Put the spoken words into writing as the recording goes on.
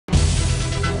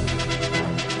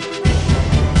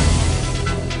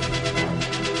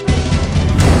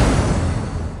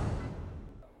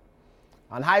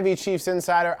On Hy-Vee Chiefs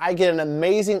Insider, I get an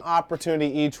amazing opportunity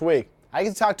each week. I get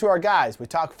to talk to our guys. We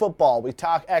talk football, we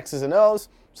talk X's and O's,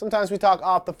 sometimes we talk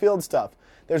off the field stuff.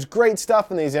 There's great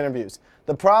stuff in these interviews.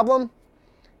 The problem?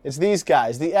 It's these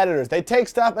guys, the editors. They take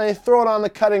stuff and they throw it on the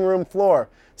cutting room floor.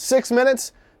 6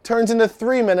 minutes turns into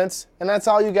 3 minutes, and that's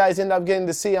all you guys end up getting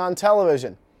to see on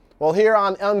television. Well, here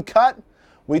on Uncut,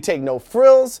 we take no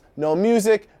frills, no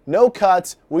music, no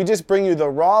cuts. We just bring you the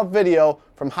raw video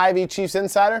from Hy-Vee Chiefs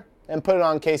Insider and put it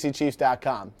on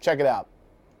kcchiefs.com. Check it out.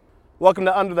 Welcome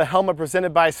to Under the Helmet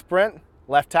presented by Sprint.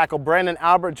 Left tackle Brandon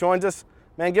Albert joins us.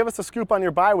 Man, give us a scoop on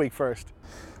your bye week first.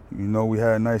 You know, we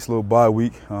had a nice little bye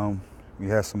week. We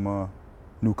had some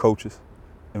new coaches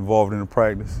involved in the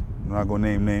practice. I'm not going to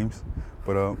name names,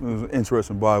 but it was an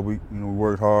interesting bye week. You know, we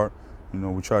worked hard. You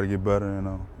know, we tried to get better, and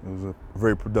it was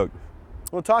very productive.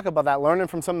 We'll talk about that, learning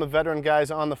from some of the veteran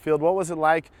guys on the field. What was it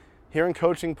like hearing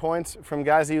coaching points from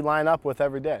guys that you line up with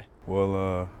every day?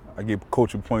 Well, I get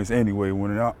coaching points anyway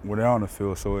when they're on the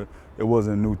field, so it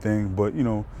wasn't a new thing. But, you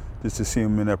know, just to see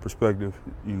them in that perspective,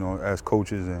 you know, as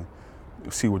coaches and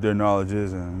see what their knowledge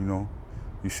is. And, you know,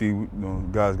 you see, you know,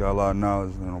 guys got a lot of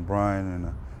knowledge, you know, Brian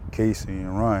and Casey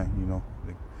and Ryan, you know,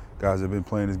 the guys that have been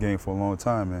playing this game for a long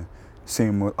time. And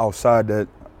seeing them outside that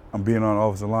I'm being on the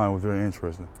offensive line was very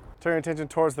interesting. Turn your attention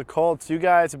towards the Colts. You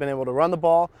guys have been able to run the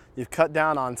ball. You've cut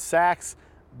down on sacks.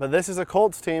 But this is a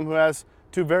Colts team who has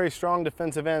two very strong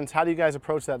defensive ends. How do you guys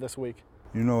approach that this week?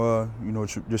 You know,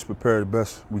 just prepare the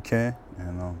best we can,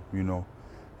 and you know,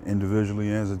 individually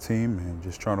and as a team, and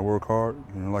just trying to work hard.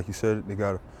 You know, like you said, they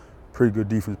got a pretty good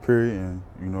defense period, and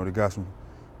you know, they got some,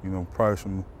 you know, probably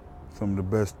some of the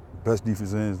best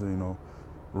defense ends, you know,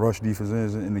 rush defense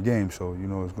ends in the game. So you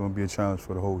know, it's going to be a challenge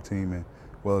for the whole team, and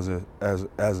well as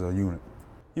a unit.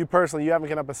 You personally, you haven't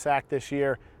given up a sack this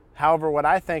year. However, what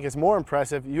I think is more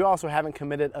impressive, you also haven't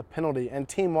committed a penalty. And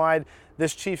team-wide,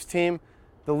 this Chiefs team,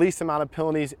 the least amount of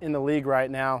penalties in the league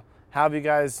right now. How have you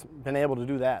guys been able to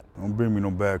do that? Don't bring me no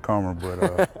bad karma,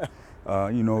 but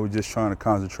you know, just trying to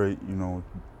concentrate, you know,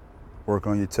 work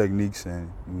on your techniques, and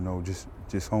you know,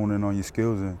 just hone in on your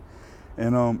skills,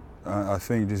 and I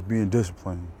think just being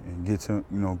disciplined and get to,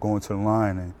 you know, going to the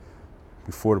line and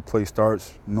before the play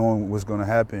starts, knowing what's going to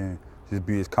happen, and just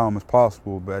be as calm as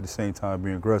possible, but at the same time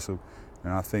being aggressive.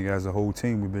 And I think as a whole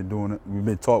team, we've been doing it. We've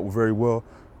been taught very well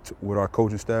with our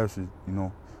coaching staffs. You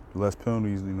know, the less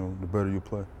penalties, you know, the better you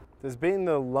play. Does being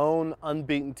the lone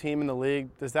unbeaten team in the league,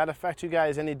 does that affect you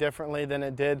guys any differently than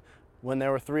it did when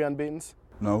there were 3 unbeatens?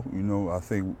 No, you know, I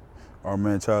think our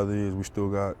mentality is we're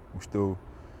still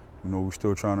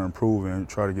trying to improve and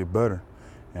try to get better.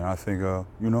 And I think,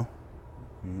 you know,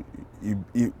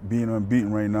 being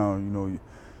unbeaten right now, you know,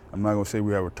 I'm not gonna say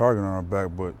we have a target on our back,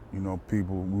 but you know, we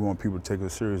want people to take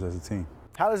us serious as a team.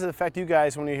 How does it affect you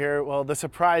guys when you hear, well, the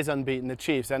surprise unbeaten, the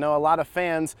Chiefs? I know a lot of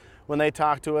fans, when they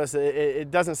talk to us, it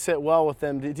doesn't sit well with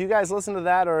them. Do you guys listen to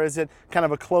that, or is it kind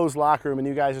of a closed locker room and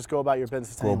you guys just go about your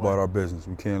business? Go about our business.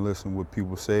 We can't listen to what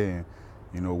people say and,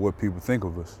 you know, what people think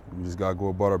of us. We just gotta go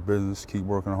about our business, keep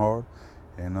working hard,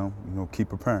 and you know, keep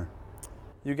preparing.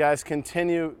 You guys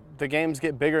continue, the games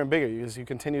get bigger and bigger as you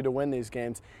continue to win these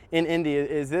games. In Indy,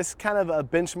 is this kind of a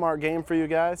benchmark game for you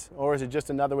guys, or is it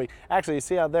just another week? Actually, you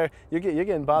see out there, you're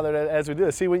getting bothered as we do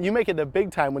this. See, when you make it the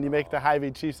big time when you make the Hy-Vee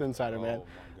Chiefs Insider, man.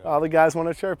 All the guys want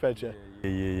to chirp at you.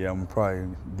 Yeah, I'm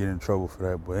probably getting in trouble for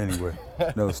that, but anyway,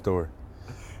 another story.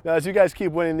 Now, as you guys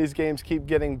keep winning these games, keep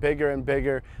getting bigger and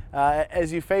bigger,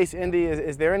 as you face Indy,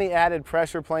 is there any added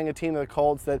pressure playing a team of the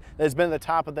Colts that has been at the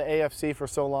top of the AFC for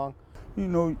so long? You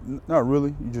know, not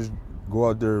really. You just go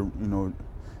out there, you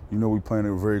know we're playing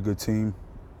a very good team.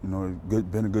 You know,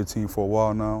 been a good team for a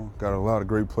while now. Got a lot of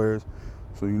great players.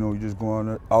 So, you know, you just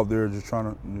go out there just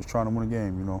trying to win a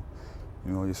game, you know.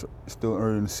 You know, it's still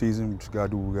early in the season. We just got to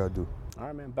do what we got to do. All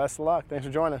right, man. Best of luck. Thanks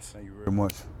for joining us. Thank you very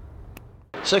much.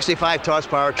 65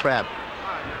 horsepower trap.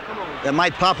 That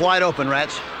might pop wide open,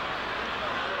 Rats.